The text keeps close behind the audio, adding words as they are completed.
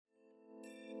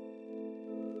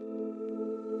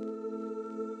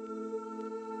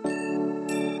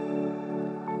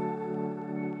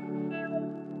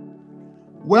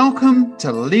Welcome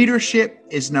to Leadership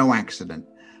is No Accident.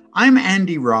 I'm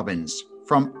Andy Robbins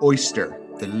from Oyster,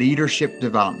 the leadership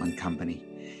development company.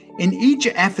 In each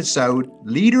episode,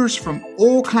 leaders from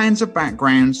all kinds of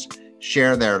backgrounds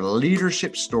share their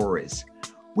leadership stories.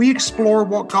 We explore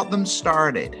what got them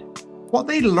started, what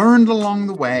they learned along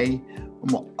the way,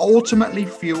 and what ultimately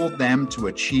fueled them to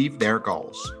achieve their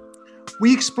goals.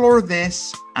 We explore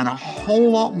this and a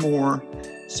whole lot more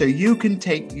so you can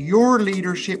take your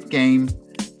leadership game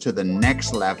to the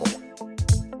next level.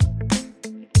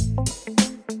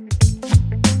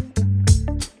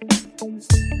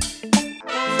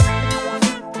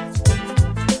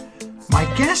 My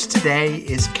guest today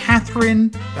is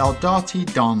Catherine Beldotti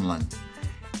Donlan.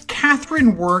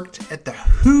 Catherine worked at the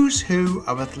who's who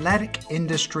of athletic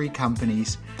industry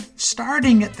companies,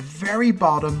 starting at the very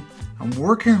bottom and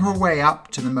working her way up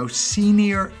to the most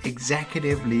senior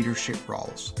executive leadership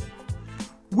roles.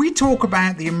 We talk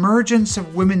about the emergence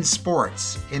of women's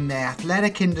sports in the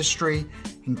athletic industry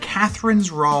and Catherine's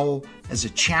role as a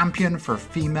champion for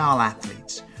female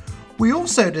athletes. We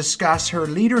also discuss her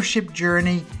leadership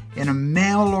journey in a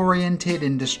male-oriented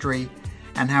industry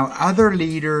and how other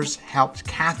leaders helped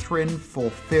Catherine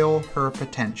fulfill her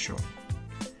potential.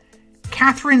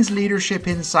 Catherine's leadership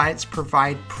insights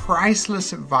provide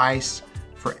priceless advice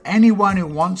for anyone who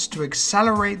wants to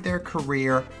accelerate their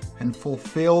career and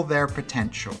fulfill their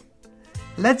potential.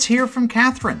 Let's hear from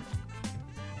Catherine.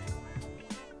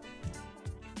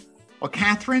 Well,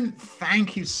 Catherine,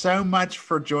 thank you so much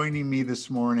for joining me this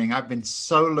morning. I've been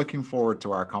so looking forward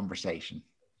to our conversation.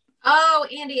 Oh,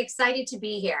 Andy, excited to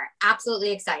be here. Absolutely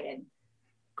excited.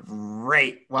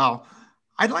 Great. Well,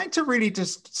 I'd like to really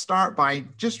just start by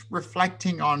just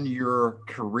reflecting on your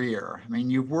career. I mean,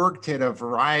 you've worked at a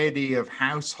variety of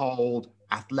household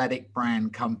athletic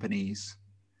brand companies.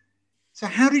 So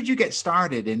how did you get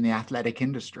started in the athletic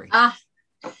industry?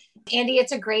 Andy,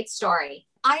 it's a great story.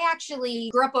 I actually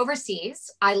grew up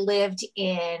overseas. I lived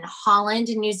in Holland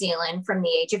and New Zealand from the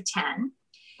age of 10.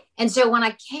 And so when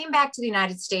I came back to the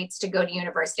United States to go to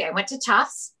university, I went to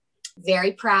Tufts,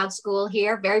 very proud school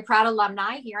here, very proud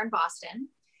alumni here in Boston.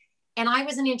 And I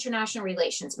was an international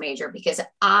relations major because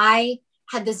I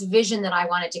had this vision that I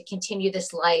wanted to continue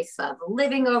this life of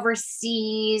living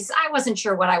overseas. I wasn't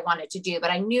sure what I wanted to do,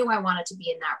 but I knew I wanted to be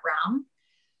in that realm.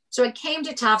 So I came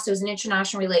to Tufts. I was an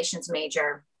international relations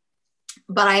major,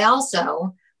 but I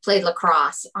also played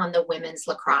lacrosse on the women's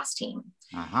lacrosse team.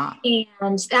 Uh-huh.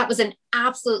 And that was an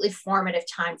absolutely formative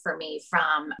time for me,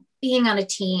 from being on a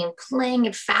team, playing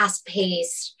at fast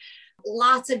paced,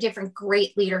 lots of different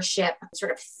great leadership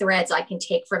sort of threads I can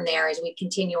take from there as we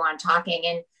continue on talking.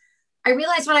 And I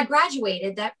realized when I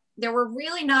graduated that there were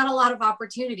really not a lot of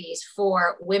opportunities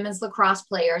for women's lacrosse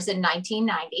players in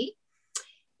 1990.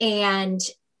 And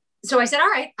so I said, all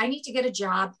right, I need to get a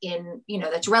job in,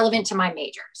 that's relevant to my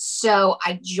major. So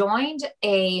I joined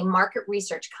a market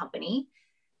research company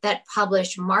that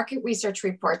published market research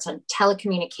reports on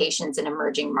telecommunications in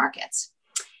emerging markets.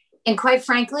 And quite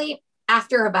frankly,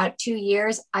 after about 2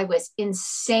 years, I was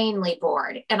insanely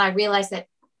bored. And I realized that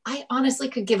I honestly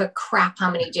could give a crap how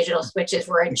many digital switches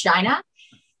were in China.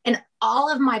 And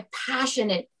all of my passion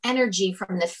and energy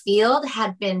from the field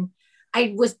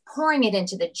I was pouring it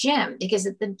into the gym, because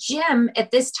at the gym at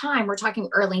this time, we're talking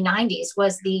early 90s,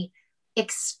 was the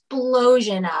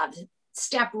explosion of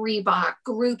Step Reebok,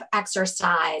 group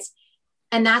exercise.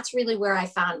 And that's really where I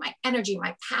found my energy,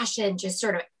 my passion, just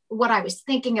sort of what I was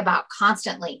thinking about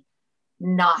constantly,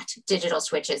 not digital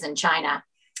switches in China.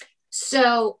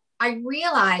 So I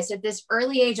realized at this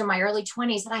early age, in my early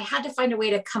 20s, that I had to find a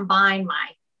way to combine my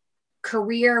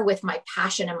career with my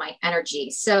passion and my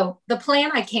energy. So the plan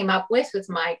I came up with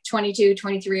my 22,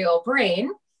 23-year-old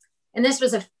brain, and this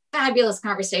was a fabulous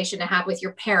conversation to have with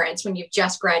your parents when you've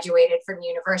just graduated from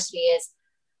university, is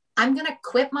I'm going to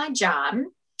quit my job,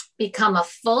 become a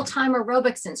full-time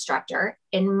aerobics instructor,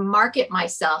 and market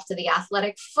myself to the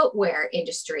athletic footwear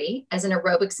industry as an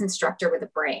aerobics instructor with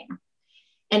a brain.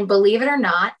 And believe it or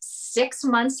not, 6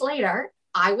 months later,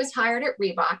 I was hired at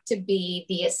Reebok to be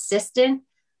the assistant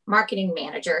marketing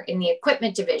manager in the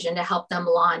equipment division to help them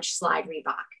launch Slide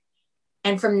Reebok.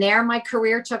 And from there, my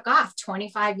career took off.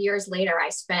 25 years later, I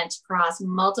spent across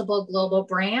multiple global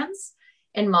brands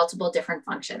in multiple different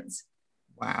functions.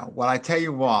 Wow. Well, I tell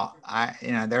you what,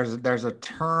 there's a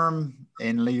term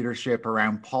in leadership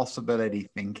around possibility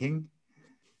thinking.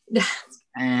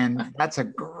 And that's a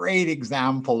great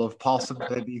example of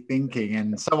possibility thinking.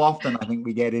 And so often I think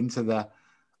we get into no,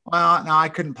 I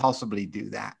couldn't possibly do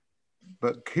that.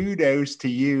 But kudos to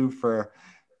you for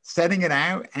setting it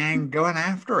out and going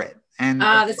after it. And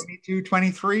 22,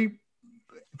 23,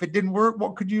 if it didn't work,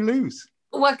 what could you lose?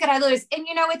 What could I lose? And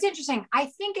it's interesting. I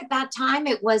think at that time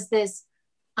it was this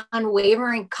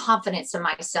unwavering confidence in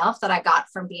myself that I got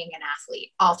from being an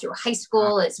athlete all through high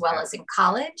school as well as in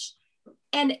college.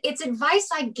 And it's advice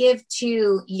I give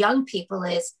to young people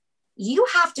is you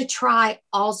have to try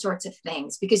all sorts of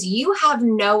things because you have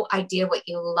no idea what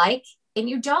you like and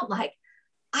you don't like.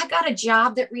 I got a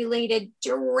job that related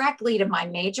directly to my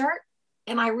major,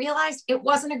 and I realized it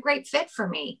wasn't a great fit for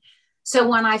me. So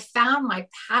when I found my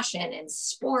passion in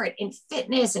sport and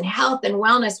fitness and health and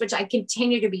wellness, which I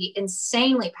continue to be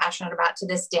insanely passionate about to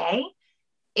this day,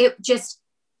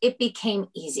 it became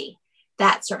easy.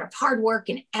 That sort of hard work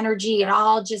and energy,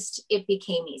 it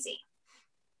became easy.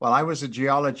 Well, I was a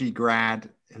geology grad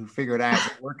who figured out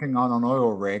that working on an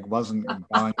oil rig wasn't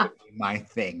going to be my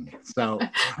thing. So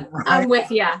I'm with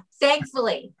you,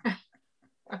 thankfully.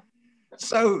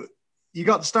 So you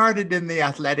got started in the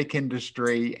athletic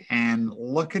industry, and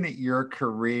looking at your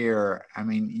career, I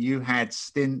mean, you had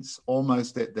stints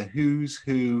almost at the who's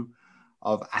who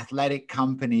of athletic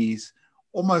companies,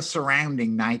 almost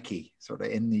surrounding Nike, sort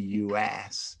of in the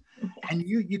US. And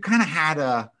you kind of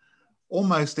had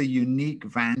almost a unique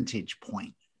vantage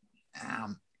point.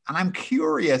 And I'm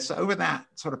curious, over that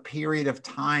sort of period of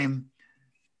time,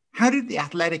 how did the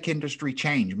athletic industry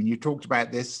change? I mean, you talked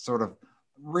about this sort of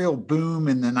real boom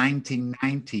in the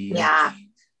 1990s. Yeah.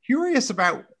 Curious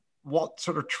about what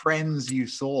sort of trends you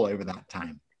saw over that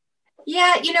time.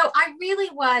 Yeah, I really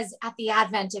was at the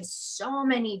advent of so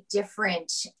many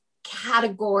different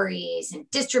categories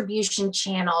and distribution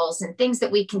channels and things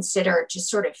that we consider just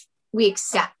sort of we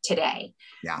accept today.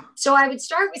 Yeah. So I would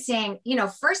start with saying,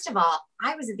 first of all,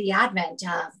 I was at the advent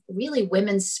of really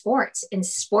women's sports and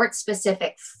sports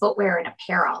specific footwear and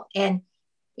apparel. And,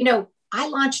 I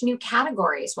launched new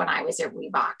categories when I was at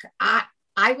Reebok.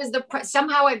 I was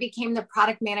somehow I became the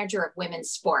product manager of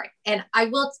women's sport. And I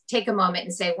will take a moment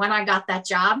and say, when I got that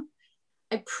job,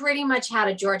 I pretty much had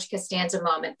a George Costanza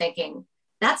moment thinking,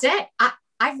 that's it.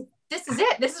 This is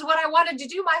it. This is what I wanted to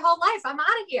do my whole life. I'm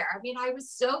out of here. I mean, I was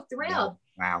so thrilled.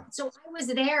 Yeah. Wow. So I was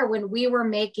there when we were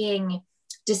making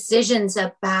decisions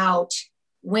about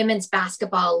women's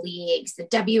basketball leagues, the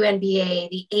WNBA,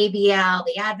 the ABL,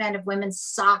 the advent of women's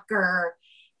soccer,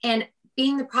 and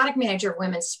being the product manager of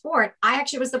women's sport. I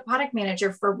actually was the product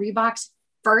manager for Reebok's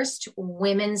first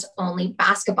women's only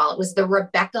basketball. It was the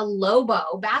Rebecca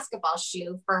Lobo basketball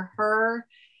shoe for her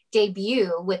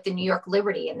debut with the New York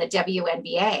Liberty in the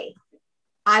WNBA.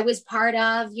 I was part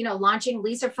of, launching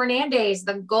Lisa Fernandez,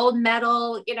 the gold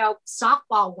medal,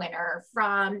 softball winner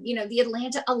from, the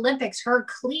Atlanta Olympics, her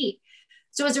cleat.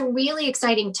 So it was a really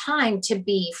exciting time to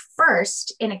be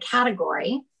first in a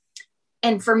category.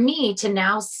 And for me to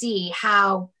now see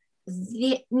how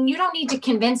you don't need to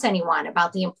convince anyone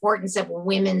about the importance of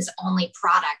women's only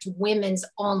product, women's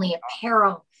only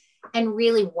apparel, and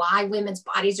really why women's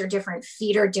bodies are different,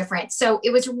 feet are different. So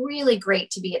it was really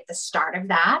great to be at the start of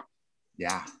that.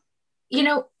 Yeah. And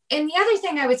the other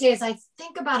thing I would say is I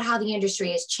think about how the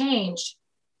industry has changed.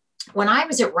 When I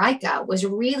was at Ryka was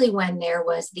really when there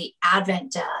was the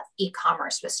advent of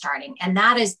e-commerce was starting. And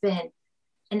that has been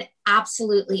an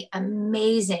absolutely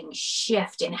amazing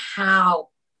shift in how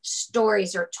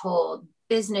stories are told,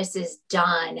 business is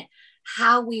done,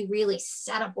 how we really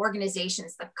set up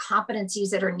organizations, the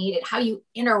competencies that are needed, how you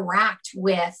interact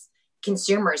with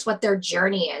consumers, what their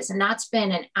journey is. And that's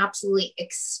been an absolutely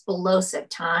explosive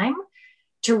time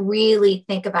to really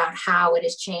think about how it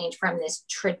has changed from this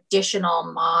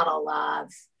traditional model of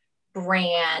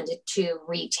brand to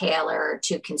retailer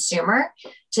to consumer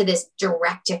to this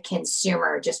direct to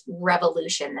consumer just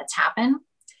revolution that's happened.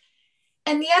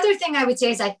 And the other thing I would say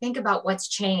is I think about what's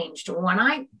changed. When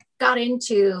I got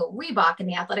into Reebok in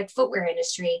the athletic footwear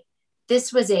industry,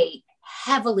 this was a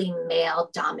heavily male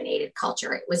dominated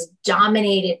culture. It was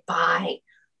dominated by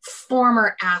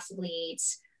former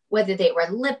athletes, whether they were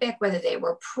Olympic, whether they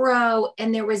were pro,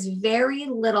 and there was very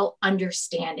little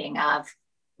understanding of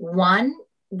one,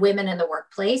 women in the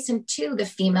workplace, and two, the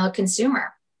female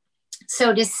consumer.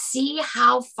 So to see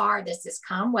how far this has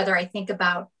come, whether I think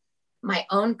about my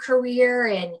own career,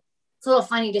 and it's a little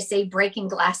funny to say breaking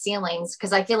glass ceilings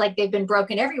because I feel like they've been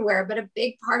broken everywhere, but a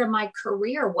big part of my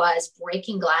career was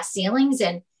breaking glass ceilings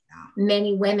and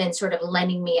many women sort of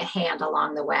lending me a hand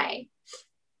along the way.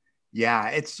 Yeah,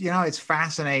 it's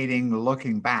fascinating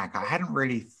looking back. I hadn't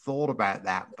really thought about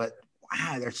that, but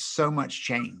wow, there's so much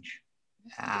change.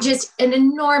 Just an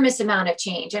enormous amount of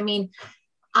change. I mean,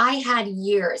 I had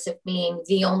years of being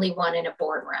the only one in a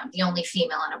boardroom, the only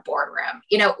female in a boardroom,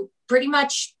 pretty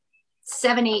much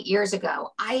 7-8 years ago.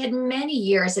 I had many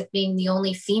years of being the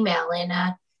only female in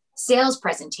a sales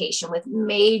presentation with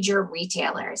major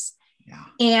retailers. Yeah.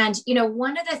 And,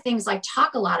 one of the things I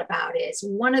talk a lot about is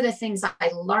one of the things I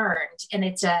learned, and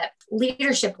it's a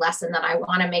leadership lesson that I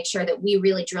want to make sure that we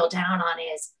really drill down on,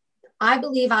 is I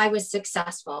believe I was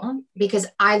successful because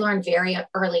I learned very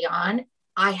early on,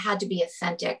 I had to be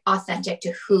authentic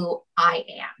to who I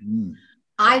am. Mm.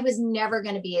 I was never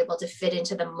going to be able to fit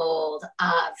into the mold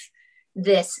of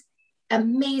this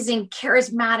amazing,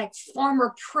 charismatic,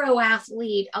 former pro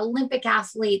athlete, Olympic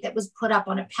athlete that was put up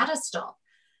on a pedestal.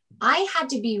 I had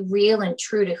to be real and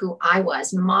true to who I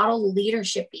was, model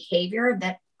leadership behavior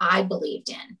that I believed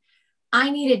in. I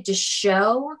needed to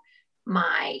show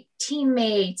my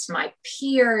teammates, my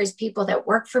peers, people that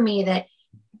work for me that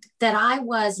I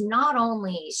was not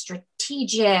only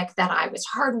strategic, that I was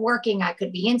hardworking, I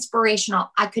could be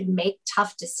inspirational, I could make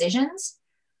tough decisions,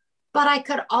 but I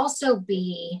could also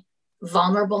be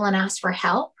vulnerable and ask for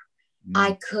help.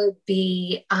 I could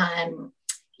be, I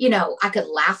could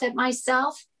laugh at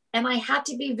myself, and I had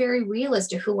to be very real as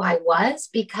to who I was,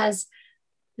 because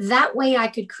that way I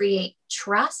could create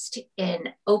trust and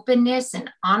openness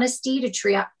and honesty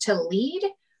to lead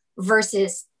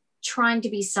versus trying to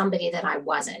be somebody that I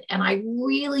wasn't. And I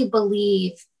really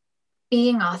believe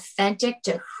being authentic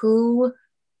to who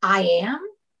I am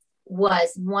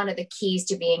was one of the keys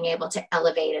to being able to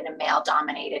elevate in a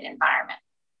male-dominated environment.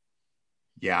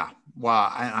 Yeah.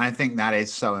 Well, I think that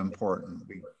is so important.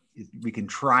 We can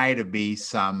try to be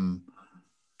some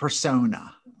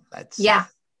persona. Yeah.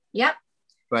 Yep.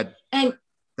 But it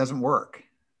doesn't work.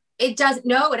 It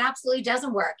absolutely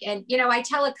doesn't work. And, I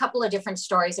tell a couple of different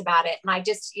stories about it. And I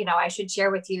just, I should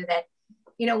share with you that,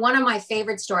 one of my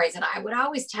favorite stories that I would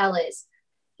always tell is,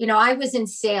 I was in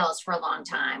sales for a long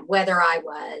time, whether I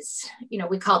was,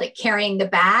 we called it carrying the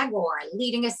bag or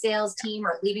leading a sales team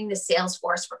or leading the sales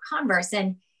force for Converse.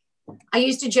 And I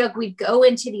used to joke, we'd go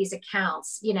into these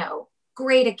accounts,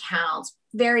 great accounts,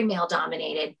 very male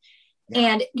dominated.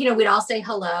 Yeah. And, we'd all say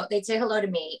hello. They'd say hello to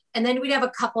me. And then we'd have a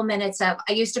couple minutes of,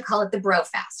 I used to call it the bro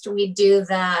fest. We'd do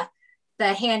the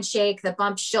handshake, the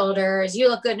bump shoulders. You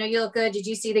look good. No, you look good. Did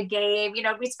you see the game?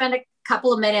 We'd spend a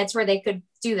couple of minutes where they could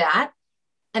do that.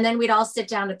 And then we'd all sit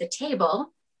down at the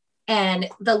table, and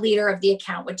the leader of the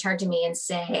account would turn to me and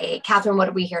say, Catherine, what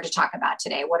are we here to talk about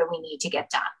today? What do we need to get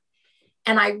done?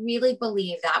 And I really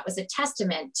believe that was a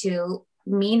testament to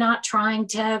me not trying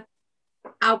to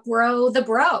outgrow the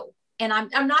bro. And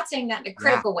I'm not saying that in a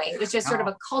critical way. It was just sort of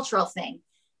a cultural thing.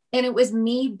 And it was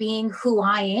me being who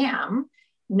I am,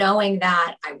 knowing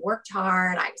that I worked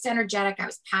hard, I was energetic, I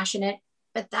was passionate,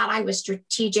 but that I was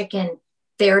strategic and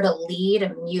there to lead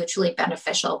a mutually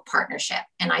beneficial partnership.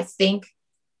 And I think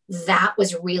that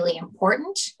was really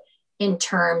important in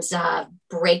terms of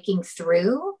breaking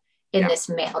through in this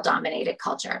male-dominated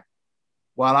culture.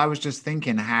 Well, I was just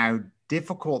thinking how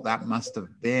difficult that must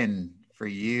have been for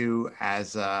you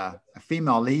as a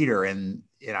female leader in,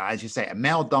 as you say, a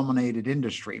male-dominated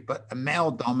industry, but a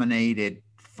male-dominated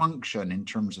function in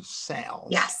terms of sales.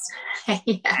 Yes.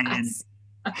 Yes.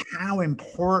 And how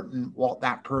important what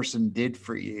that person did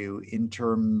for you in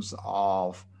terms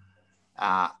of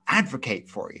advocate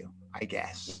for you, I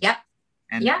guess. Yep.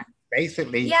 And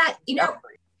basically,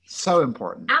 so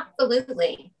important.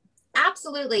 Absolutely.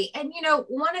 Absolutely. And,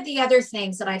 one of the other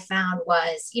things that I found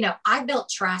was, I built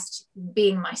trust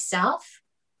being myself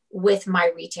with my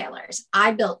retailers.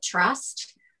 I built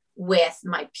trust with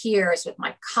my peers, with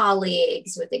my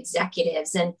colleagues, with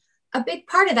executives. And a big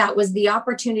part of that was the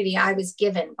opportunity I was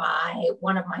given by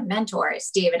one of my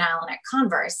mentors, David Allen at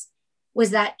Converse,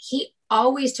 was that he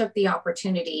always took the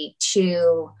opportunity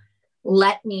to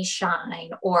let me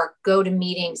shine or go to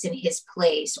meetings in his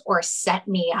place or set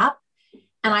me up.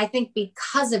 And I think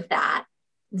because of that,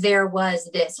 there was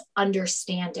this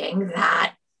understanding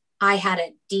that I had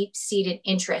a deep-seated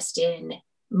interest in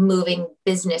moving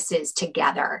businesses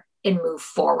together and move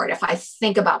forward. If I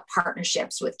think about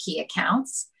partnerships with key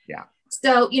accounts. Yeah.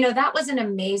 So, that was an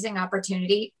amazing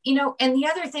opportunity, and the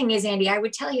other thing is, Andy, I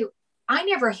would tell you, I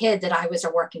never hid that I was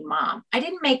a working mom. I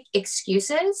didn't make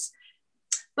excuses,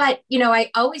 but, I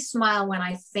always smile when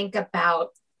I think about,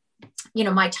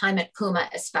 my time at Puma,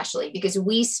 especially because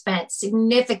we spent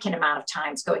significant amount of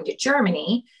times going to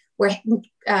Germany where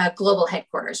global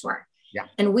headquarters were. Yeah.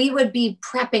 And we would be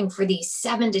prepping for these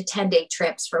 7 to 10 day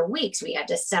trips for weeks. We had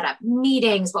to set up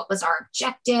meetings. What was our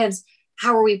objectives?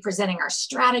 How are we presenting our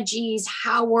strategies?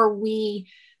 How were we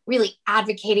really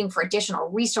advocating for additional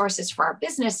resources for our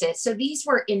businesses? So these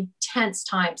were intense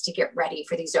times to get ready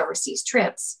for these overseas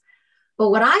trips.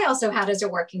 But what I also had as a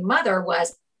working mother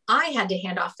was I had to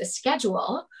hand off the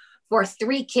schedule for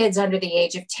 3 kids under the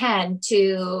age of 10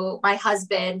 to my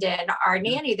husband and our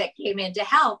nanny that came in to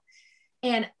help.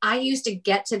 And I used to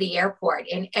get to the airport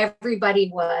and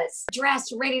everybody was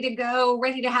dressed, ready to go,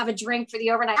 ready to have a drink for the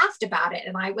overnight. I laughed about it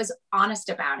and I was honest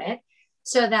about it.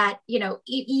 So that,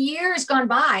 years gone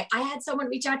by, I had someone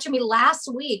reach out to me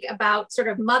last week about sort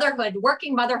of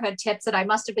working motherhood tips that I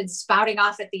must have been spouting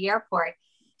off at the airport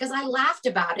because I laughed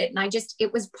about it. And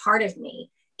it was part of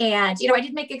me. And, I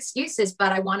didn't make excuses,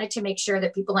 but I wanted to make sure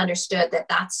that people understood that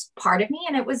that's part of me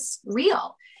and it was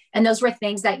real. And those were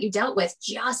things that you dealt with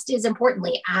just as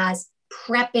importantly as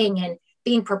prepping and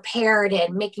being prepared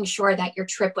and making sure that your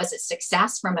trip was a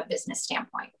success from a business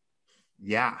standpoint.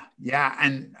 Yeah. Yeah.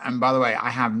 And by the way, I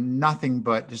have nothing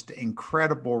but just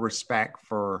incredible respect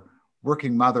for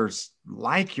working mothers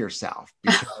like yourself,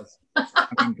 because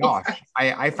gosh,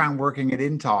 I found working at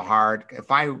Intel hard. If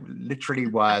I literally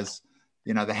was,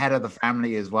 the head of the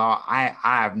family as well, I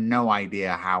have no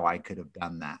idea how I could have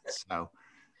done that. So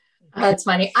that's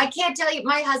funny. I can't tell you,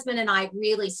 my husband and I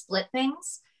really split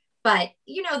things, but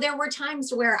there were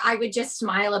times where I would just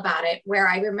smile about it, where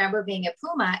I remember being at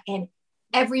Puma and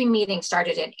every meeting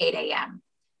started at 8 a.m.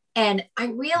 And I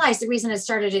realized the reason it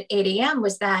started at 8 a.m.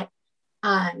 was that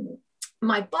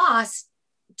my boss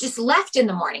just left in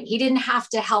the morning. He didn't have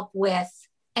to help with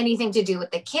anything to do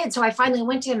with the kids. So I finally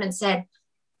went to him and said,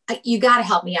 you got to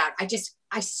help me out.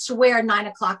 I swear 9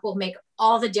 o'clock will make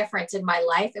all the difference in my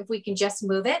life if we can just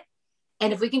move it.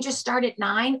 And if we can just start at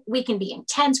 9, we can be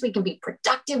intense, we can be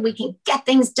productive, we can get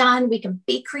things done, we can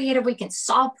be creative, we can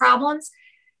solve problems.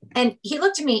 And he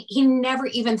looked at me, he never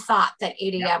even thought that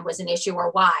 8 a.m. was an issue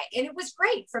or why. And it was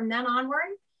great from then onward.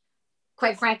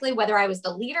 Quite frankly, whether I was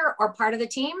the leader or part of the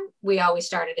team, we always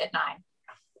started at 9.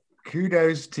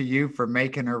 Kudos to you for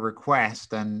making a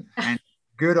request and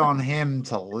good on him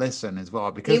to listen as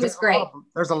well, because he was great.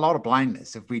 There's a lot of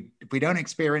blindness. If we don't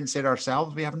experience it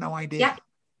ourselves, we have no idea.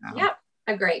 Yep.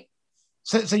 Agree.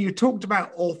 So you talked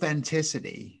about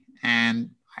authenticity,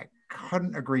 and I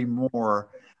couldn't agree more.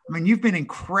 I mean, you've been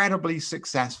incredibly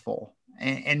successful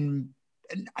in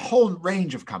a whole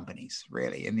range of companies,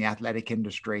 really, in the athletic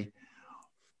industry.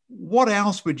 What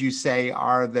else would you say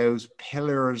are those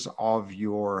pillars of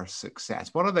your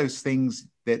success? What are those things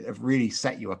that have really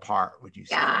set you apart, would you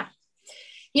say? Yeah.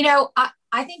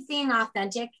 I think being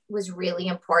authentic was really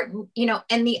important,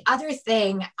 and the other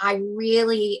thing I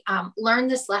really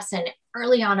learned this lesson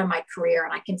early on in my career,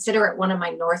 and I consider it one of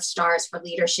my North Stars for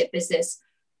leadership, is this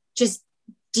just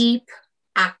deep,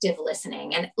 active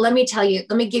listening. And let me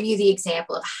give you the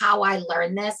example of how I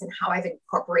learned this and how I've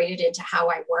incorporated it into how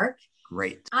I work.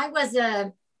 Great. I was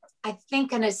I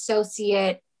think an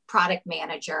associate product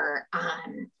manager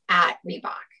at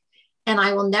Reebok. And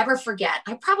I will never forget,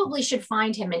 I probably should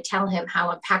find him and tell him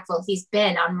how impactful he's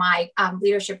been on my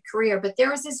leadership career. But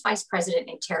there was this vice president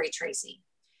named Terry Tracy.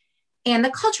 And the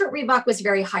culture at Reebok was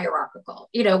very hierarchical.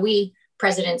 We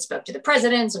presidents spoke to the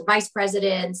presidents and vice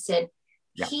presidents. And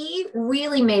he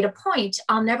really made a point,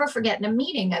 I'll never forget, in a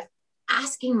meeting, of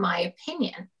asking my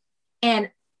opinion. And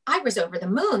I was over the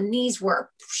moon. These were,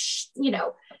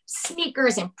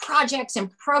 sneakers and projects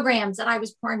and programs that I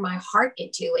was pouring my heart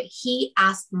into. And he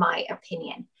asked my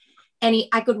opinion. And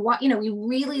we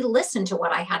really listened to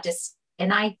what I had to say.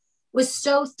 And I was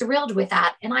so thrilled with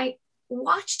that. And I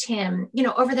watched him,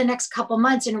 over the next couple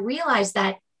months and realized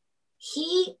that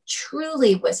he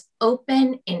truly was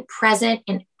open and present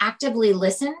and actively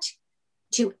listened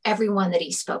to everyone that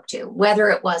he spoke to, whether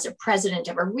it was a president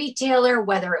of a retailer,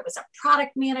 whether it was a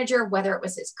product manager, whether it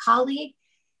was his colleague.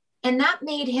 And that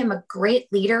made him a great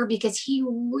leader because he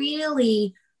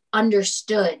really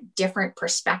understood different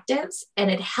perspectives, and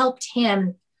it helped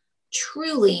him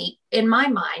truly, in my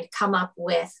mind, come up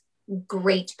with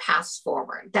great paths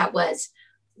forward that was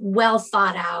well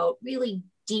thought out, really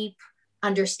deep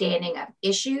understanding of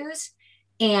issues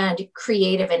and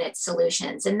creative in its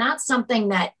solutions. And that's something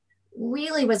that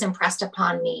really was impressed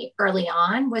upon me early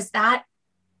on, was that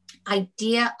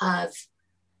idea of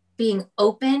being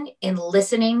open and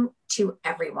listening to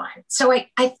everyone. So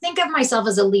I think of myself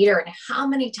as a leader and how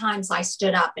many times I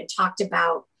stood up and talked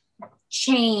about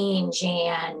change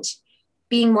and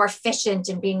being more efficient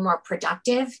and being more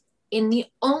productive. And the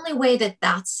only way that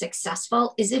that's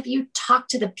successful is if you talk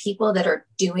to the people that are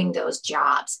doing those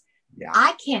jobs. Yeah.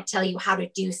 I can't tell you how to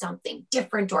do something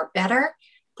different or better.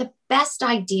 The best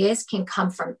ideas can come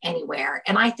from anywhere.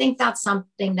 And I think that's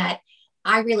something that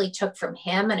I really took from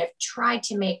him and have tried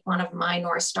to make one of my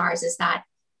North Stars, is that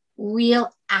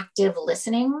real active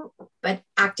listening, but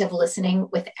active listening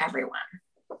with everyone.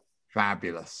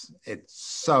 Fabulous. It's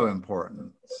so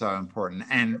important. So important.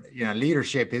 And,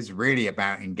 leadership is really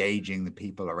about engaging the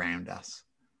people around us.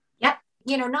 Yep.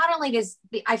 Not only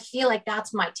I feel like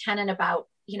that's my tenet about,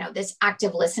 this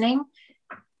active listening,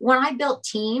 when I built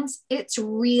teams, it's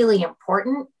really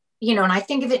important, and I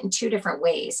think of it in two different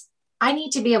ways. I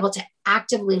need to be able to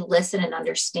actively listen and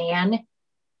understand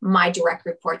my direct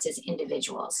reports as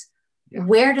individuals. Yeah.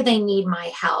 Where do they need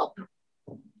my help?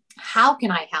 How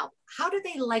can I help? How do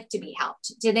they like to be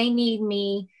helped? Do they need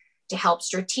me to help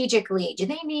strategically? Do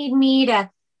they need me to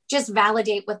just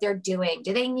validate what they're doing?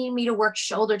 Do they need me to work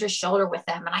shoulder to shoulder with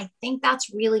them? And I think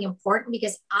that's really important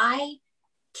because I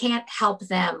can't help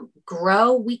them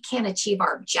grow. We can't achieve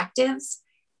our objectives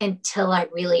until I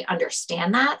really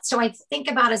understand that. So I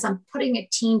think about as I'm putting a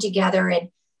team together and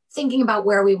thinking about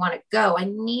where we want to go, I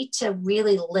need to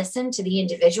really listen to the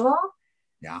individual.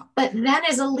 Yeah. But then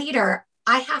as a leader,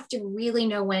 I have to really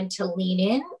know when to lean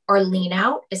in or lean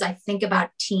out as I think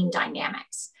about team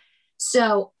dynamics.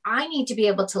 So I need to be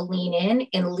able to lean in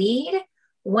and lead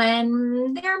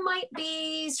when there might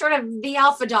be sort of the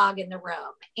alpha dog in the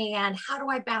room. And how do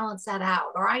I balance that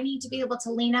out? Or I need to be able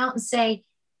to lean out and say,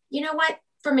 you know what,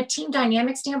 from a team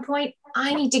dynamic standpoint,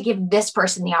 I need to give this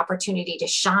person the opportunity to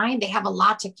shine. They have a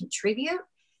lot to contribute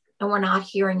and we're not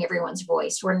hearing everyone's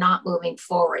voice. We're not moving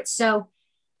forward. So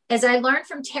as I learned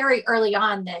from Terry early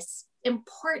on, this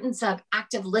importance of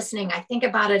active listening, I think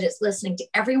about it as listening to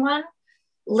everyone,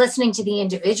 listening to the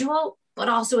individual, but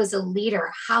also as a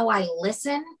leader, how I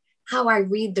listen, how I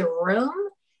read the room,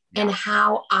 and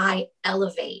how I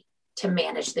elevate to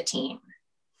manage the team.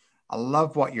 I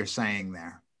love what you're saying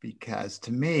there, because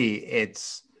to me,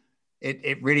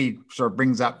 it really sort of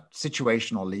brings up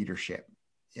situational leadership.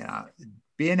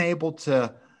 Being able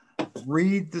to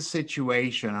read the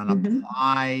situation and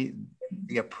apply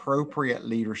the appropriate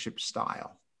leadership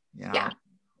style.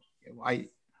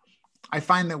 I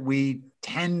find that we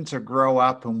tend to grow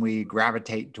up and we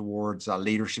gravitate towards a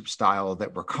leadership style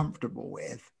that we're comfortable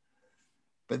with.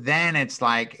 But then it's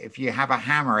like, if you have a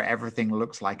hammer, everything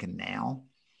looks like a nail.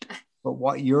 But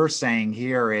what you're saying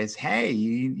here is, hey,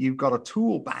 you've got a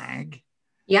tool bag.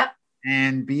 Yep.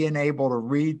 And being able to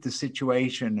read the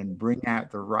situation and bring out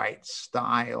the right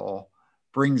style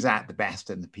brings out the best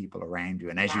in the people around you.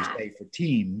 And as you say, for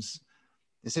teams,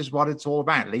 this is what it's all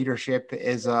about. Leadership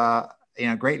is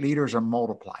great leaders are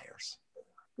multipliers.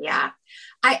 Yeah,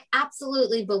 I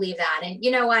absolutely believe that.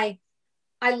 And,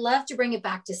 I love to bring it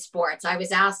back to sports. I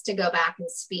was asked to go back and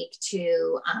speak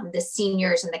to the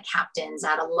seniors and the captains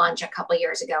at a lunch a couple of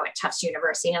years ago at Tufts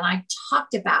University. And I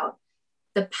talked about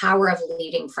the power of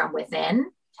leading from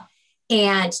within.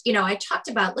 And, I talked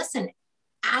about, listen,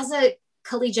 as a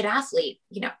collegiate athlete,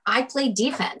 I played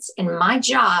defense and my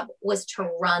job was to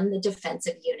run the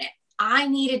defensive unit. I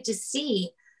needed to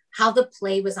see how the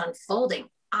play was unfolding.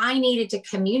 I needed to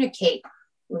communicate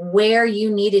where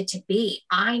you needed to be.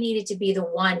 I needed to be the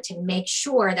one to make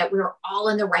sure that we were all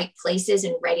in the right places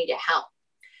and ready to help.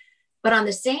 But on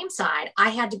the same side, I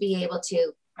had to be able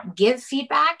to give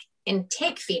feedback and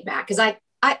take feedback, because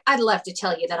I'd love to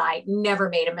tell you that I never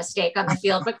made a mistake on the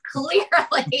field, but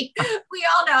clearly we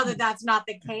all know that that's not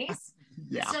the case.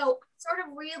 Yeah. So sort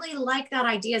of really like that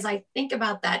idea as I think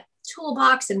about that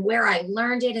toolbox and where I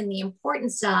learned it, and the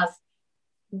importance of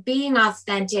being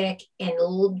authentic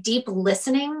and deep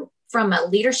listening from a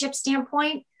leadership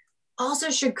standpoint also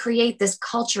should create this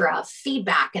culture of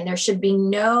feedback, and there should be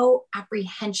no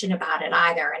apprehension about it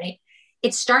either. And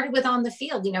it started with on the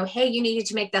field, hey, you needed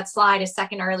to make that slide a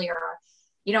second earlier,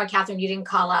 or, Catherine, you didn't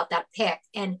call out that pick.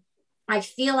 And I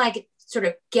feel like sort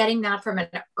of getting that from an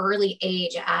early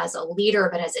age as a leader,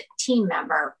 but as a team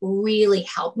member, really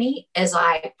helped me as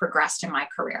I progressed in my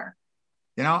career.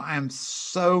 I'm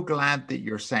so glad that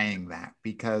you're saying that,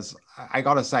 because I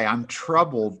got to say, I'm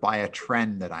troubled by a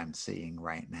trend that I'm seeing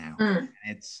right now.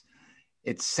 It's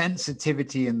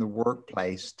sensitivity in the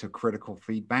workplace to critical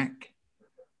feedback.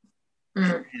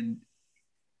 And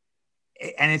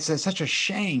it's such a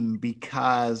shame,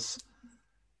 because,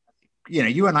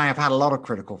 you and I have had a lot of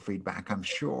critical feedback, I'm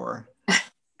sure.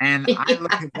 And I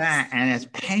look at that, and as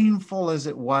painful as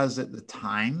it was at the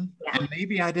time, and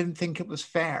maybe I didn't think it was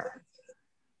fair,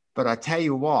 but I tell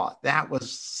you what, that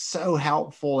was so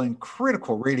helpful and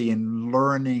critical, really, in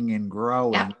learning and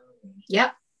growing.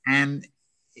 Yep. And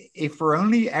if we're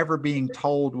only ever being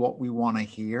told what we want to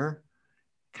hear,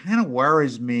 kind of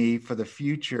worries me for the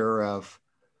future of,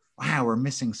 wow, we're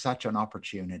missing such an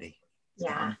opportunity.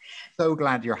 Yeah. I'm so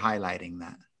glad you're highlighting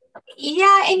that.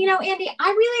 Yeah. And, Andy, I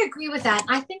really agree with that.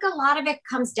 I think a lot of it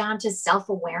comes down to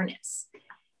self-awareness.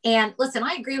 And listen,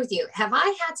 I agree with you. Have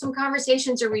I had some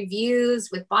conversations or reviews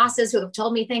with bosses who have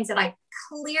told me things that I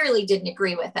clearly didn't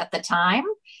agree with at the time?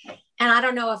 And I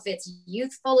don't know if it's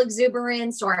youthful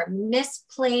exuberance or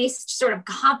misplaced sort of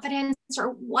confidence or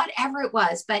whatever it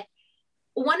was. But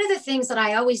one of the things that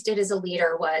I always did as a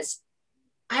leader was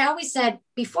I always said,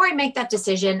 before I make that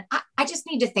decision, I just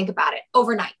need to think about it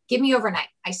overnight. Give me overnight.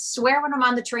 I swear when I'm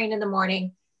on the train in the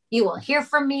morning, you will hear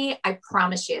from me. I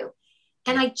promise you.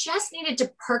 And I just needed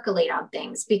to percolate on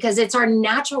things because it's our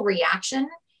natural reaction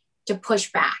to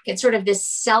push back. It's sort of this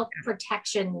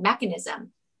self-protection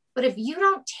mechanism. But if you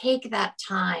don't take that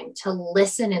time to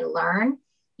listen and learn,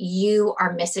 you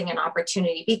are missing an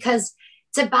opportunity because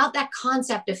it's about that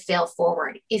concept of fail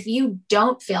forward. If you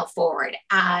don't fail forward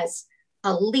as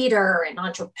a leader, an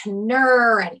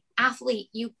entrepreneur, an athlete,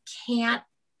 you can't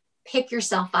pick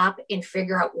yourself up and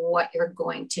figure out what you're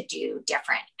going to do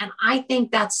different. And I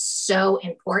think that's so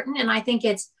important. And I think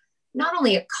it's not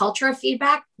only a culture of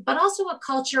feedback, but also a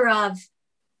culture of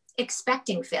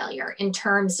expecting failure in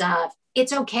terms of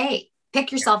it's okay,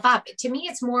 pick yourself up. To me,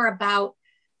 it's more about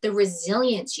the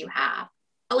resilience you have.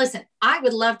 Listen, I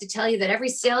would love to tell you that every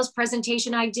sales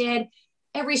presentation I did,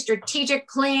 every strategic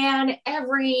plan,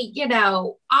 every,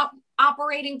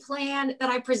 operating plan that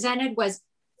I presented was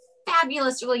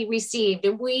fabulously received.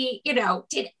 And we,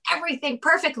 did everything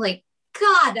perfectly.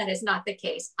 God, that is not the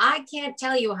case. I can't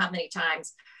tell you how many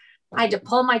times I had to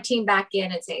pull my team back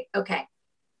in and say, okay,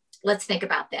 let's think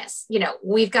about this.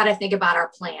 We've got to think about our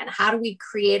plan. How do we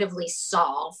creatively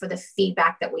solve for the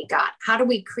feedback that we got? How do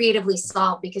we creatively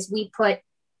solve? Because we put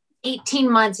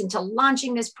 18 months into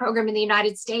launching this program in the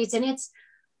United States and it's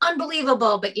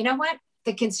unbelievable. But you know what?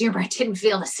 The consumer didn't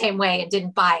feel the same way and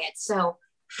didn't buy it. So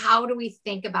how do we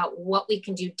think about what we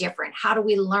can do different? How do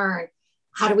we learn?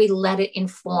 How do we let it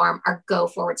inform our go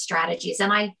forward strategies?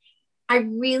 And I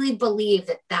really believe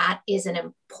that that is an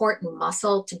important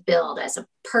muscle to build as a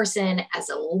person, as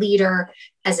a leader,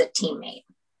 as a teammate.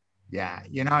 Yeah.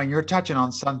 And you're touching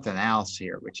on something else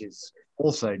here, which is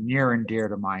also near and dear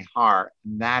to my heart.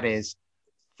 And that is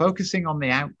focusing on the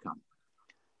outcome.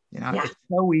 It's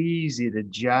so easy to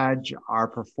judge our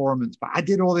performance, but I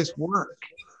did all this work.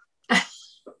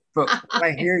 But what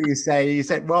I hear you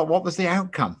said, well, what was the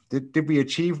outcome? Did we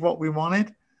achieve what we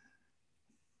wanted?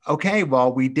 Okay,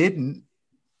 well, we didn't.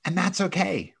 And that's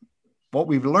okay. What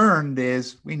we've learned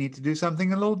is we need to do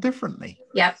something a little differently.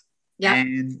 Yep.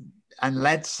 And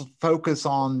let's focus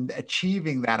on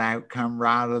achieving that outcome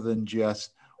rather than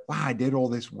just, wow, I did all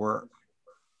this work.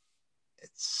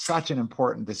 It's such an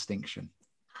important distinction.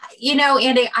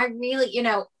 Andy, I really,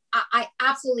 I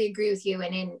absolutely agree with you.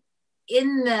 And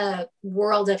in the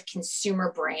world of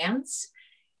consumer brands,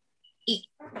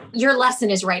 your lesson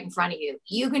is right in front of you.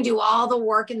 You can do all the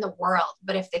work in the world,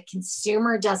 but if the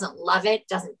consumer doesn't love it,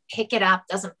 doesn't pick it up,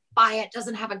 doesn't buy it,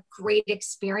 doesn't have a great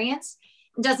experience,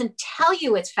 doesn't tell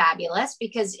you it's fabulous,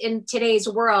 because in today's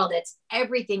world,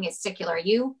 everything is secular.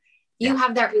 You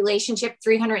have that relationship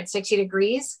 360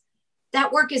 degrees.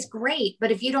 That work is great,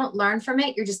 but if you don't learn from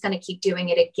it, you're just going to keep doing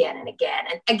it again and again.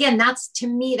 And again, to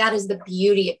me, that is the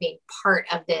beauty of being part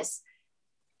of this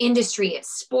industry of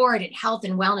sport and health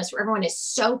and wellness, where everyone is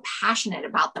so passionate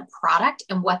about the product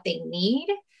and what they need,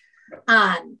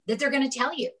 that they're going to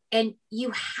tell you. And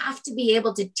you have to be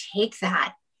able to take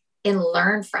that and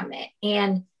learn from it.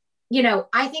 And,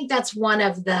 I think that's one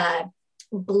of the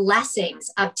blessings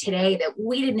of today that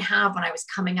we didn't have when I was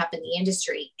coming up in the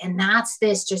industry. And that's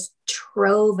this just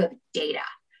trove of data.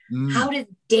 How does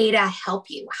data help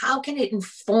you? How can it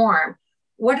inform?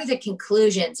 What are the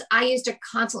conclusions? I used to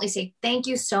constantly say, thank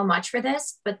you so much for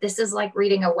this, but this is like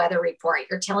reading a weather report.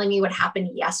 You're telling me what happened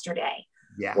yesterday.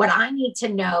 Yeah. What I need to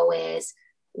know is,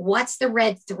 what's the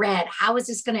red thread? How is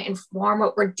this going to inform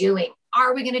what we're doing?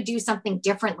 Are we going to do something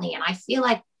differently? And I feel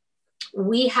like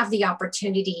we have the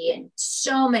opportunity in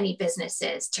so many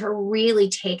businesses to really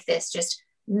take this just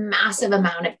massive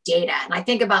amount of data. And I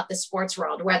think about the sports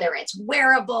world, whether it's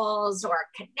wearables or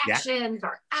connections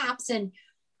or apps, and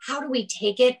how do we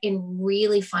take it and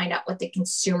really find out what the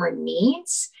consumer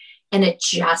needs and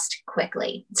adjust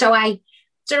quickly? So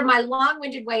my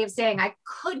long-winded way of saying, I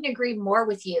couldn't agree more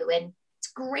with you. And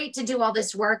it's great to do all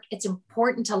this work. It's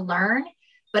important to learn.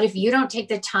 But if you don't take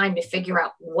the time to figure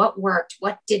out what worked,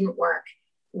 what didn't work,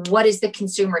 what is the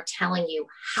consumer telling you,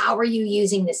 how are you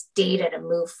using this data to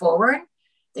move forward,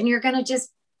 then you're going to just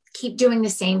keep doing the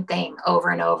same thing over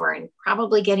and over and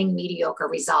probably getting mediocre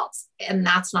results. And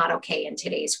that's not okay in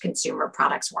today's consumer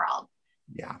products world.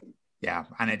 Yeah. Yeah.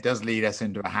 And it does lead us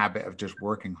into a habit of just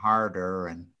working harder.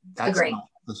 And that's not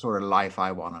the sort of life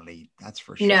I want to lead. That's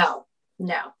for sure.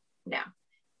 No.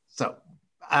 So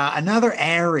another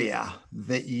area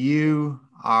that you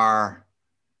are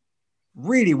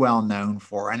really well known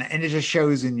for, and it just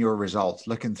shows in your results,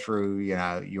 looking through,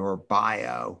 your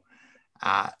bio,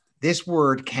 this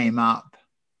word came up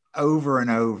over and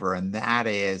over, and that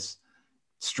is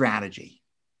strategy.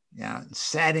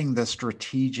 setting the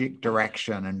strategic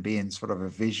direction and being sort of a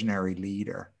visionary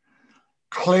leader.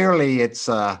 Clearly, it's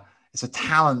a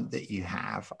talent that you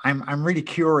have. I'm really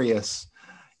curious.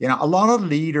 A lot of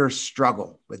leaders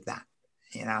struggle with that.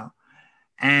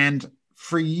 And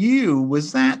for you,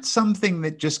 was that something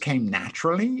that just came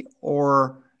naturally,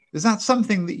 or is that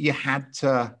something that you had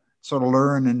to sort of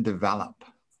learn and develop?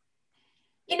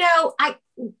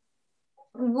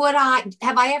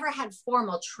 Have I ever had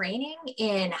formal training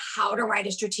in how to write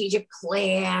a strategic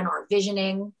plan or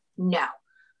visioning? No.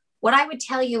 What I would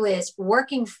tell you is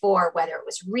working for, whether it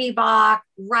was Reebok,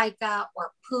 Rika,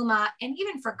 or Puma, and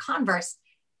even for Converse,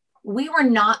 we were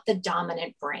not the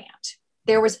dominant brand.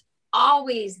 There was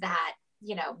always that,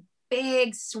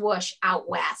 big swoosh out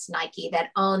west, Nike, that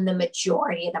owned the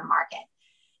majority of the market.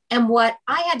 And what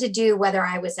I had to do, whether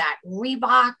I was at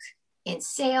Reebok in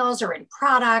sales or in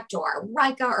product or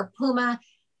Rika or Puma,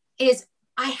 is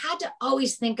I had to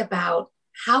always think about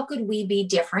how could we be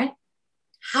different?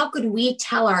 How could we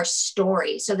tell our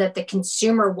story so that the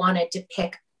consumer wanted to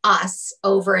pick us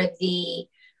over the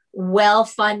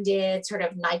well-funded sort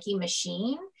of Nike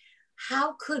machine?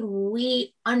 How could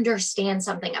we understand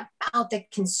something about the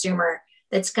consumer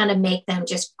that's going to make them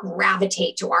just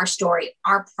gravitate to our story,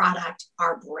 our product,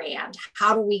 our brand?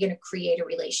 How are we going to create a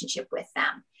relationship with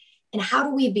them? And how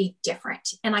do we be different?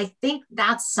 And I think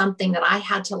that's something that I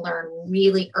had to learn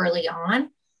really early on,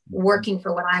 working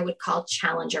for what I would call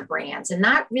challenger brands. And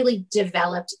that really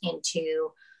developed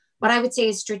into what I would say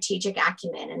is strategic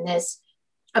acumen and this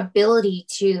ability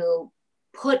to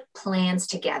put plans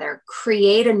together,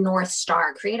 create a North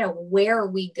Star, create a where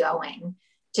are we going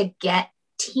to get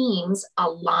teams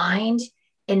aligned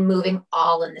and moving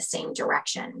all in the same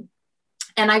direction.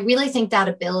 And I really think that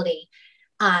ability,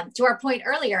 to our point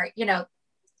earlier,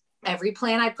 every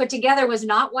plan I put together was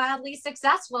not wildly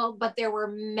successful, but there were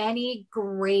many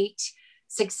great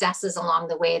successes along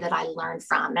the way that I learned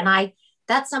from. And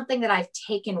that's something that I've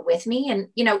taken with me. And,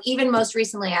 even most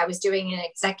recently, I was doing an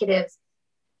executive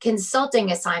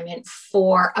consulting assignment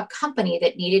for a company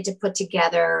that needed to put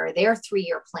together their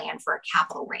 3-year plan for a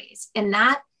capital raise. And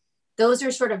those are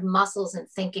sort of muscles and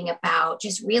thinking about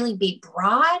just really be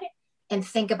broad and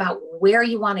think about where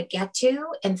you want to get to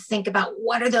and think about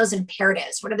what are those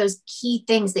imperatives? What are those key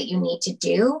things that you need to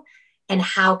do? And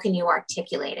how can you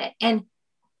articulate it? And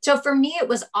so for me, it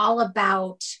was all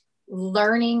about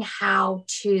learning how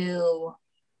to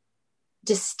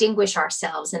distinguish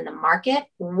ourselves in the market,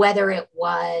 whether it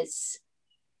was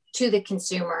to the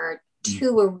consumer,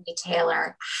 to a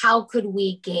retailer. How could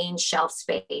we gain shelf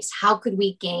space? How could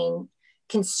we gain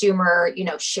consumer,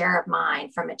 share of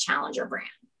mind from a challenger brand?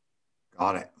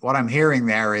 Got it. What I'm hearing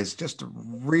there is just a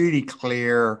really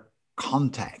clear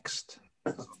context.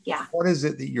 Yeah. What is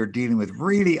it that you're dealing with?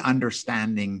 Really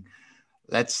understanding,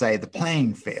 let's say, the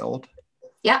playing field.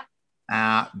 Yeah.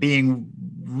 Being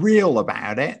real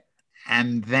about it,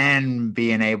 and then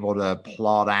being able to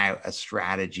plot out a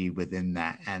strategy within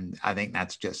that. And I think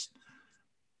that's just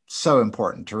so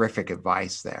important. Terrific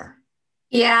advice there.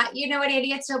 Yeah. You know what,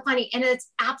 Andy? It's so funny. And it's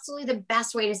absolutely the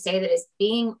best way to say that is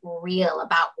being real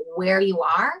about where you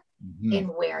are and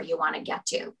where you want to get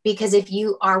to. Because if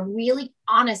you are really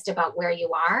honest about where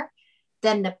you are,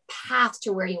 then the path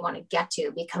to where you want to get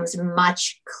to becomes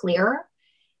much clearer.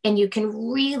 And you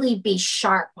can really be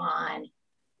sharp on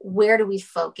where do we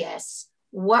focus?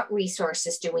 What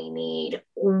resources do we need?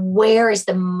 Where is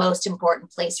the most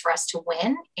important place for us to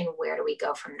win? And where do we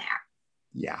go from there?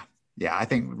 Yeah. Yeah. I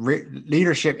think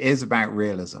leadership is about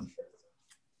realism.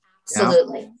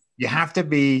 Absolutely. You have to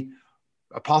be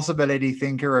a possibility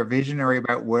thinker, a visionary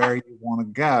about where you want to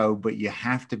go, but you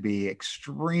have to be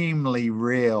extremely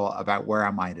real about where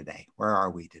am I today? Where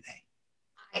are we today?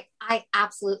 I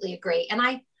absolutely agree. And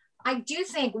I do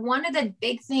think one of the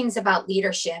big things about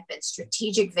leadership and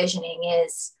strategic visioning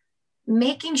is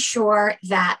making sure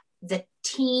that the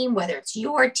team, whether it's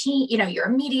your team, your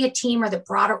immediate team or the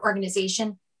broader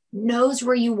organization, knows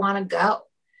where you want to go.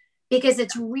 Because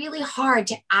it's really hard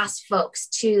to ask folks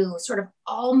to sort of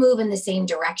all move in the same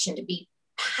direction, to be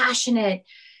passionate,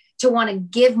 to want to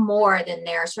give more than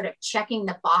they're sort of checking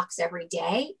the box every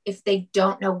day if they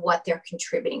don't know what they're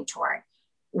contributing toward.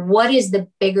 What is the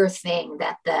bigger thing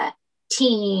that the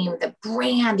team, the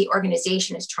brand, the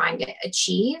organization is trying to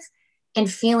achieve?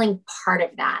 And feeling part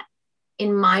of that,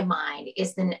 in my mind,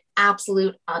 is an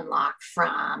absolute unlock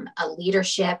from a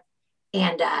leadership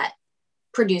and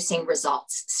producing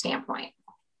results standpoint.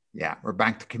 Yeah, we're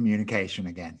back to communication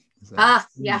again.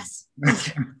 Yes.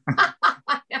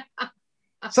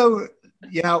 So,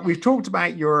 we've talked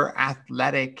about your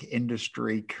athletic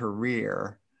industry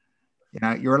career.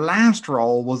 Your last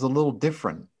role was a little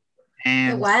different. It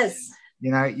And, was.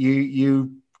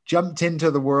 you jumped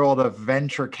into the world of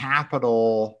venture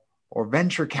capital or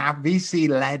VC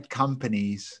led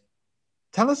companies.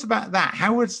 Tell us about that.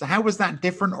 How was that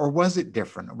different, or was it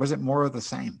different? Or was it more of the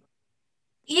same?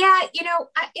 Yeah,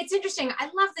 it's interesting. I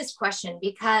love this question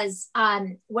because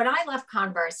when I left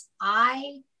Converse,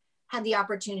 I had the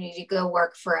opportunity to go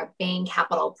work for a Bain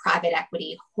Capital private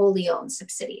equity wholly owned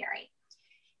subsidiary.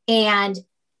 And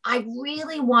I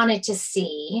really wanted to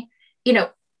see,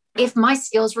 if my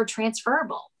skills were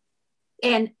transferable.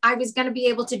 And I was going to be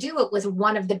able to do it with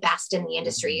one of the best in the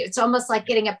industry. It's almost like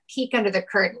getting a peek under the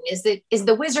curtain. Is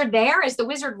the wizard there? Is the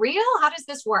wizard real? How does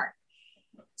this work?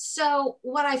 So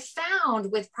what I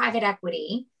found with private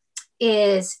equity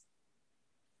is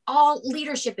all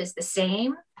leadership is the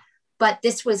same, but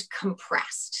this was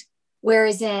compressed.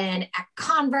 Whereas at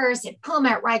Converse, at Puma,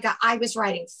 at Rika, I was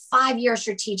writing 5-year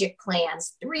strategic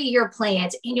plans, 3-year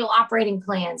plans, annual operating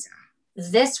plans.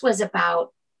 This was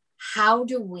about how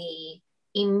do we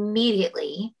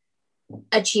immediately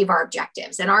achieve our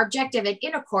objectives. And our objective at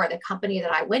Innocor, the company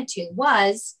that I went to,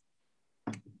 was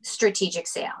strategic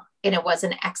sale, and it was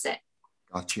an exit.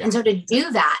 Gotcha. And so to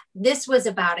do that, this was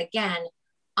about, again,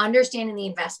 understanding the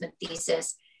investment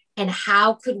thesis and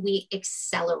how could we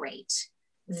accelerate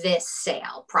this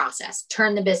sale process,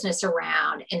 turn the business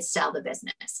around and sell the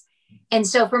business. And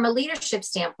so from a leadership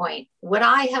standpoint, would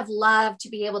I have loved to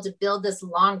be able to build this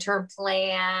long-term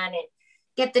plan and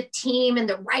get the team in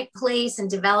the right place and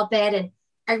develop it? And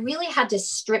I really had to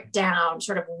strip down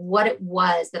sort of what it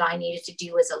was that I needed to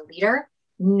do as a leader,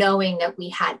 knowing that we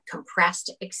had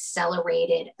compressed,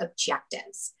 accelerated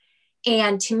objectives.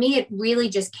 And to me, it really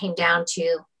just came down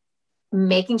to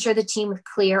making sure the team was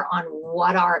clear on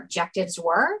what our objectives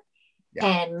were. Yeah.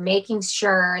 And making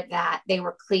sure that they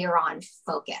were clear on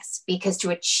focus, because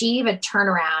to achieve a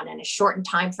turnaround in a shortened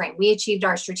time frame, we achieved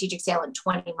our strategic sale in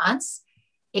 20 months.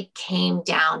 It came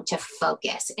down to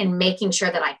focus and making sure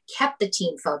that I kept the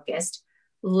team focused,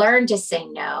 learned to say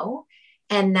no,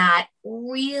 and that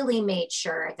really made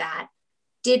sure that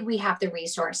did we have the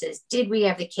resources? Did we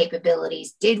have the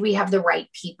capabilities? Did we have the right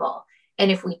people? And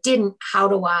if we didn't, how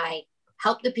do I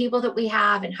help the people that we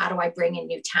have? And how do I bring in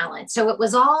new talent? So it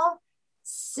was all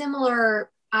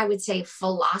similar, I would say,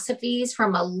 philosophies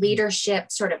from a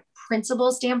leadership sort of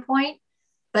principle standpoint,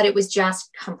 but it was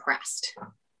just compressed.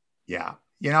 Yeah.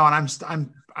 And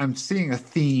I'm seeing a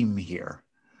theme here.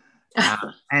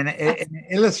 And it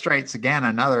illustrates again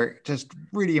another just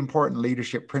really important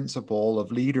leadership principle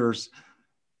of leaders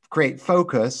create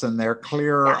focus, and they're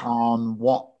clear on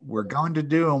what we're going to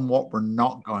do and what we're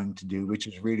not going to do, which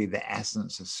is really the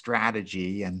essence of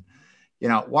strategy. And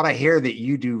what I hear that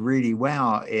you do really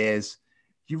well is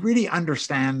you really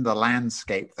understand the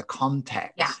landscape, the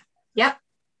context. Yeah. Yep.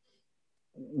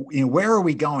 Where are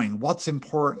we going? What's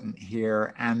important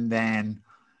here? And then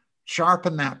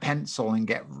sharpen that pencil and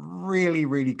get really,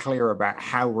 really clear about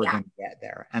how we're going to get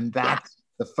there. And that's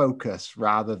the focus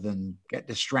rather than get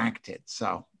distracted.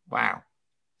 So, wow.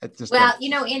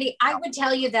 Andy, I would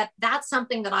tell you that that's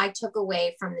something that I took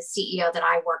away from the CEO that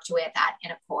I worked with at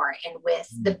Innocor and with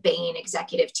the Bain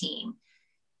executive team.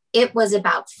 It was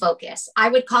about focus. I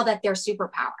would call that their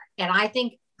superpower. And I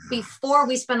think before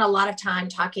we spend a lot of time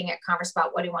talking at Converse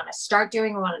about what do we want to start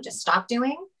doing, we wanted to stop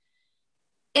doing.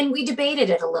 And we debated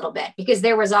it a little bit because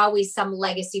there was always some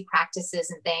legacy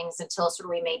practices and things until sort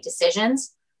of we made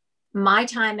decisions. My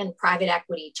time in private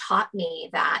equity taught me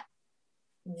that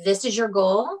this is your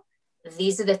goal.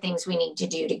 These are the things we need to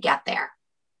do to get there,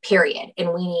 period.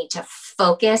 And we need to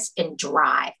focus and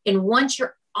drive. And once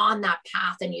you're on that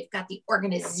path and you've got the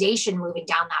organization moving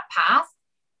down that path,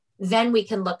 then we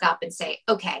can look up and say,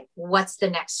 okay, what's the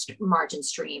next margin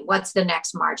stream? What's the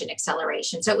next margin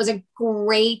acceleration? So it was a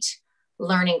great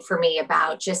learning for me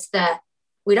about just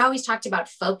we'd always talked about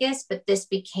focus, but this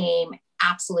became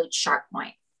absolute sharp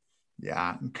point.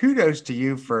 Yeah. And kudos to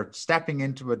you for stepping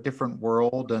into a different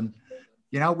world. And,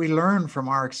 we learn from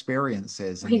our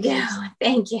experiences. We do.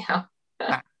 Thank you.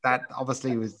 That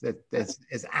obviously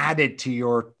is added to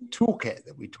your toolkit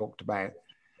that we talked about.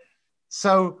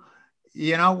 So,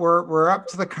 we're up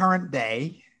to the current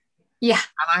day. Yeah.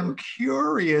 And I'm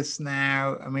curious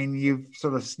now. I mean, you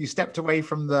stepped away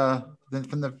from the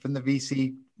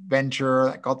VC venture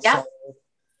that got sold.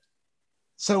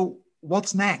 So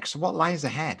what's next? What lies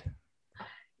ahead?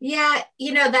 Yeah,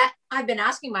 that I've been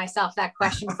asking myself that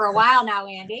question for a while now,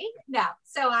 Andy. No.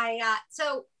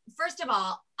 So first of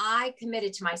all, I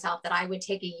committed to myself that I would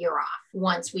take a year off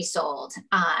once we sold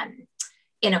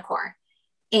Innocor.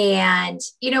 And,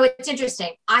 it's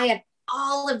interesting. I had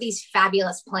all of these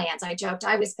fabulous plans. I joked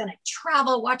I was going to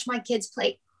travel, watch my kids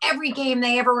play every game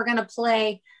they ever were going to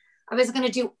play. I was going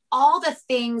to do all the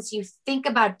things you think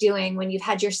about doing when you've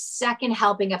had your second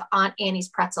helping of Aunt Annie's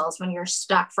pretzels when you're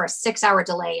stuck for a 6-hour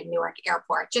delay in Newark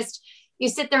Airport. Just you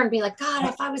sit there and be like, God,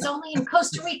 if I was only in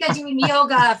Costa Rica doing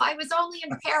yoga, if I was only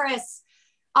in Paris,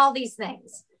 all these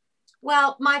things.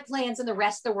 Well, my plans and the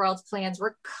rest of the world's plans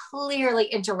were clearly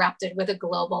interrupted with a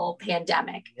global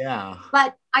pandemic. Yeah.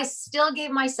 But I still gave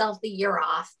myself the year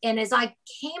off. And as I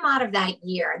came out of that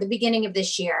year, the beginning of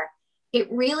this year, it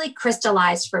really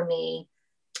crystallized for me.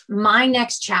 My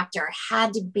next chapter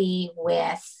had to be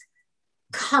with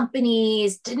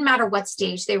companies, didn't matter what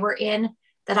stage they were in,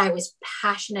 that I was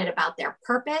passionate about their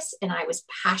purpose and I was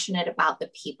passionate about the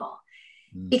people.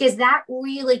 Because that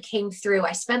really came through.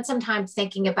 I spent some time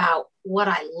thinking about what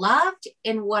I loved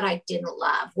and what I didn't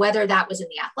love, whether that was in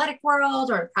the athletic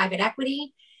world or in private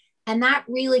equity. And that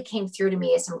really came through to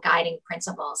me as some guiding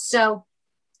principles. So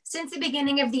since the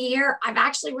beginning of the year, I've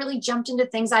actually really jumped into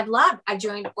things I've loved. I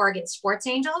joined Oregon Sports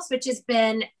Angels, which has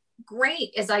been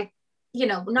great as not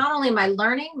only am I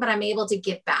learning, but I'm able to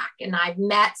give back. And I've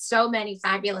met so many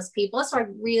fabulous people. So I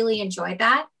really enjoyed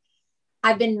that.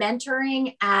 I've been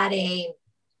mentoring at a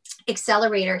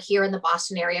accelerator here in the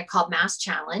Boston area called Mass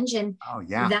Challenge. And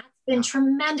that's been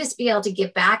tremendous to be able to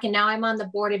give back. And now I'm on the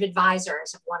board of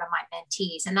advisors of one of my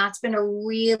mentees. And that's been a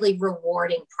really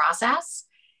rewarding process.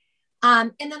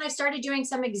 And then I started doing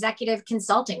some executive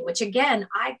consulting, which again,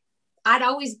 I'd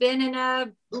always been in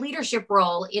a leadership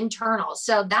role internal.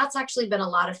 So that's actually been a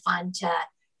lot of fun to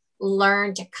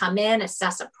learn to come in,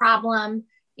 assess a problem,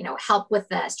 help with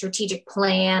the strategic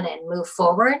plan and move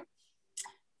forward.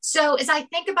 So as I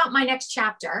think about my next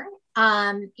chapter,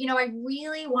 I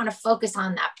really want to focus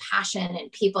on that passion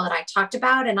and people that I talked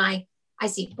about. And I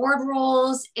see board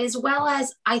roles as well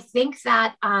as I think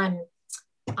that I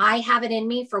have it in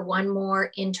me for one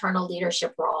more internal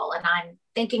leadership role. And I'm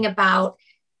thinking about,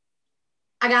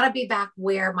 I got to be back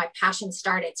where my passion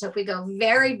started. So if we go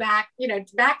very back,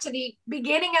 back to the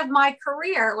beginning of my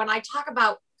career, when I talk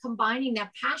about combining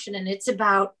that passion, and it's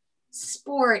about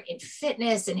sport and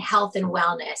fitness and health and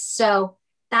wellness. So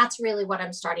that's really what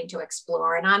I'm starting to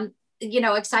explore. And I'm,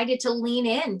 excited to lean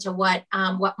into what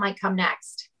might come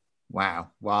next. Wow.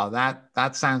 Well,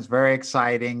 that sounds very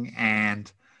exciting.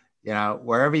 And,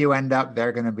 wherever you end up,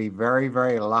 they're going to be very,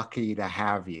 very lucky to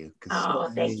have you.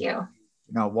 Oh, thank you.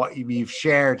 What you've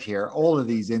shared here, all of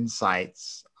these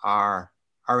insights are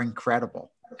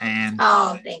incredible. And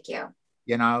oh, thank you.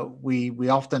 We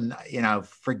often,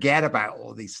 forget about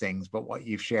all these things, but what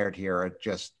you've shared here are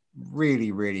just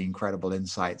really, really incredible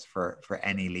insights for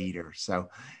any leader. So,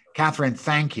 Catherine,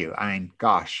 thank you. I mean,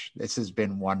 gosh, this has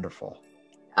been wonderful.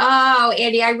 Oh,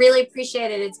 Andy, I really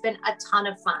appreciate it. It's been a ton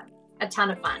of fun.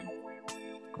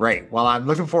 Great. Well, I'm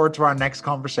looking forward to our next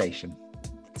conversation.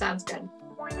 Sounds good.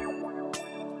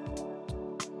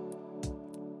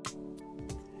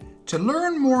 To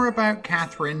learn more about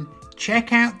Catherine,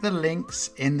 check out the links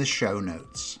in the show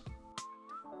notes.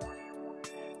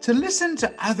 To listen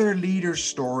to other leaders'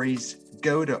 stories,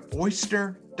 go to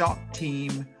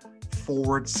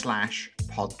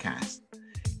oyster.team/podcast.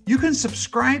 You can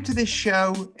subscribe to this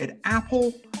show at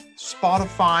Apple,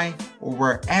 Spotify, or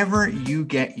wherever you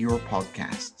get your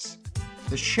podcasts.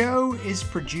 The show is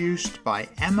produced by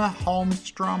Emma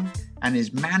Holmstrom and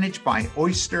is managed by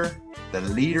Oyster, the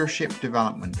leadership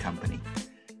development company.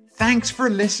 Thanks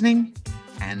for listening,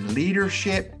 and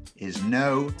leadership is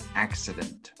no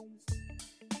accident.